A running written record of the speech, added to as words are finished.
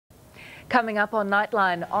Coming up on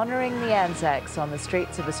Nightline, honouring the Anzacs on the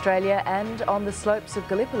streets of Australia and on the slopes of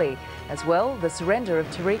Gallipoli. As well, the surrender of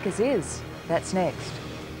Tariq Aziz. That's next.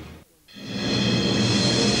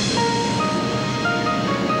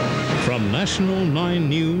 From National 9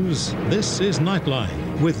 News, this is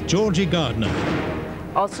Nightline with Georgie Gardner.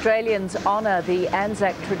 Australians honour the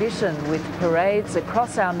Anzac tradition with parades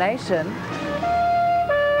across our nation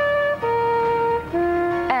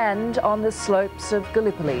and on the slopes of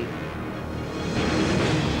Gallipoli.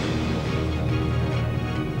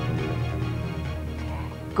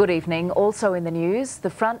 Good evening. Also in the news, the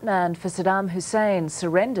frontman for Saddam Hussein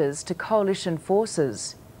surrenders to coalition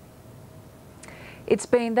forces. It's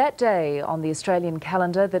been that day on the Australian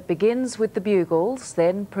calendar that begins with the bugles,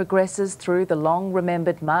 then progresses through the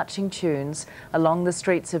long-remembered marching tunes along the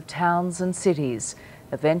streets of towns and cities,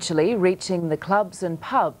 eventually reaching the clubs and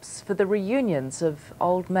pubs for the reunions of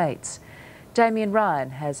old mates. Damien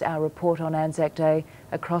Ryan has our report on Anzac Day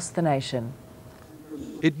across the nation.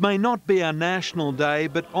 It may not be our national day,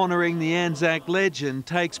 but honouring the Anzac legend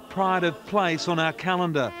takes pride of place on our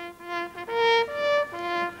calendar.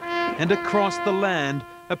 And across the land,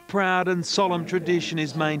 a proud and solemn tradition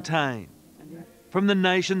is maintained. From the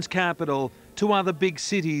nation's capital to other big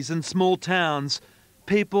cities and small towns,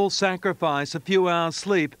 people sacrifice a few hours'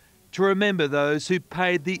 sleep to remember those who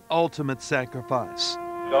paid the ultimate sacrifice.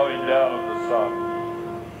 Going down of the sun,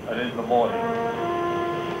 and in the morning,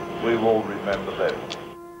 we will remember them.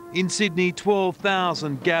 In Sydney,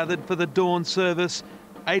 12,000 gathered for the dawn service.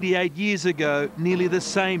 88 years ago, nearly the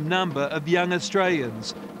same number of young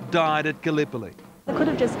Australians died at Gallipoli. It could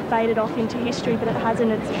have just faded off into history, but it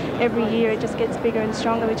hasn't. It's every year it just gets bigger and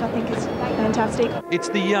stronger, which I think is fantastic. It's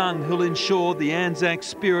the young who'll ensure the Anzac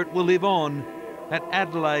spirit will live on. At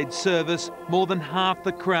Adelaide's service, more than half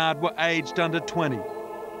the crowd were aged under 20.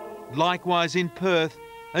 Likewise in Perth,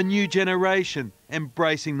 a new generation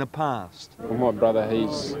embracing the past. Well, my brother,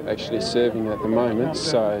 he's actually serving at the moment,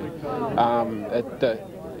 so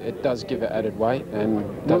it does give it added weight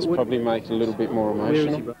and does probably make it a little bit more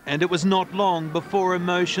emotional. And it was not long before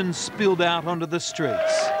emotions spilled out onto the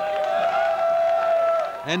streets.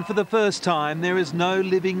 And for the first time, there is no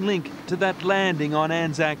living link to that landing on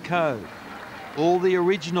Anzac Cove. All the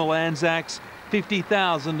original Anzacs,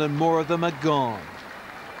 50,000 and more of them, are gone.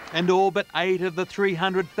 And all but 8 of the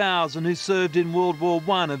 300,000 who served in World War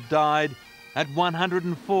I have died. At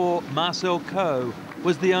 104, Marcel Coe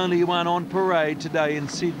was the only one on parade today in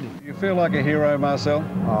Sydney. You feel like a hero, Marcel?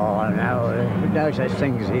 Oh, no, no such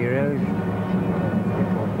thing as heroes.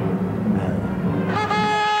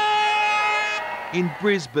 In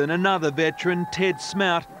Brisbane, another veteran, Ted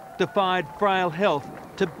Smout, defied frail health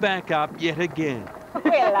to back up yet again.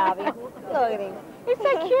 We love him. Look at him. He's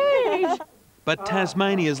so cute. But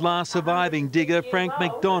Tasmania's last surviving digger, Frank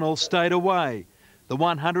McDonald, stayed away. The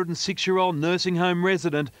 106-year-old nursing home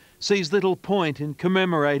resident sees little point in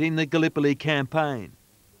commemorating the Gallipoli campaign.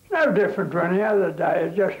 It's no different from any other day.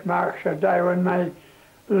 It just marks a day when they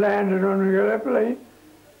landed on the Gallipoli.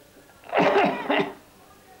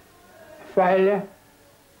 Failure.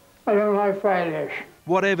 I don't like failures.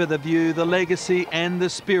 Whatever the view, the legacy and the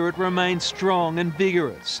spirit remain strong and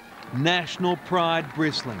vigorous. National pride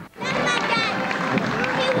bristling.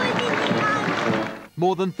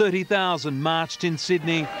 More than 30,000 marched in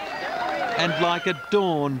Sydney, and like at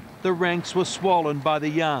dawn, the ranks were swollen by the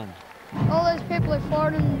young. All those people who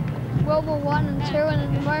fought in World War I and II, and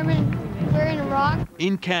at the moment we're in Iraq.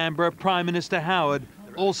 In Canberra, Prime Minister Howard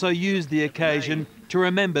also used the occasion to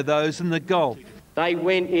remember those in the Gulf. They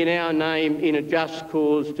went in our name in a just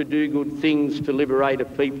cause to do good things to liberate a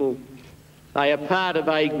people. They are part of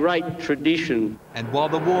a great tradition. And while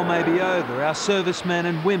the war may be over, our servicemen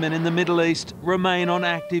and women in the Middle East remain on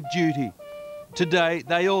active duty. Today,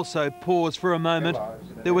 they also pause for a moment.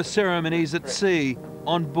 There were ceremonies at sea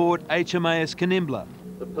on board HMAS Canimbla.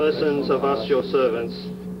 The persons of us, your servants,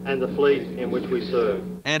 and the fleet in which we serve.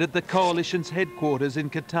 And at the Coalition's headquarters in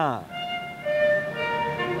Qatar.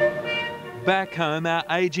 Back home, our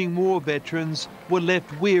ageing war veterans were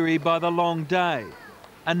left weary by the long day.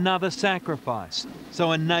 Another sacrifice,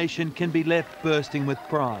 so a nation can be left bursting with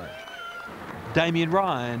pride. Damien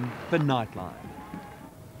Ryan for Nightline.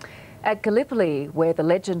 At Gallipoli, where the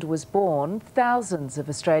legend was born, thousands of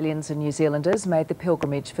Australians and New Zealanders made the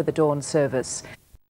pilgrimage for the dawn service.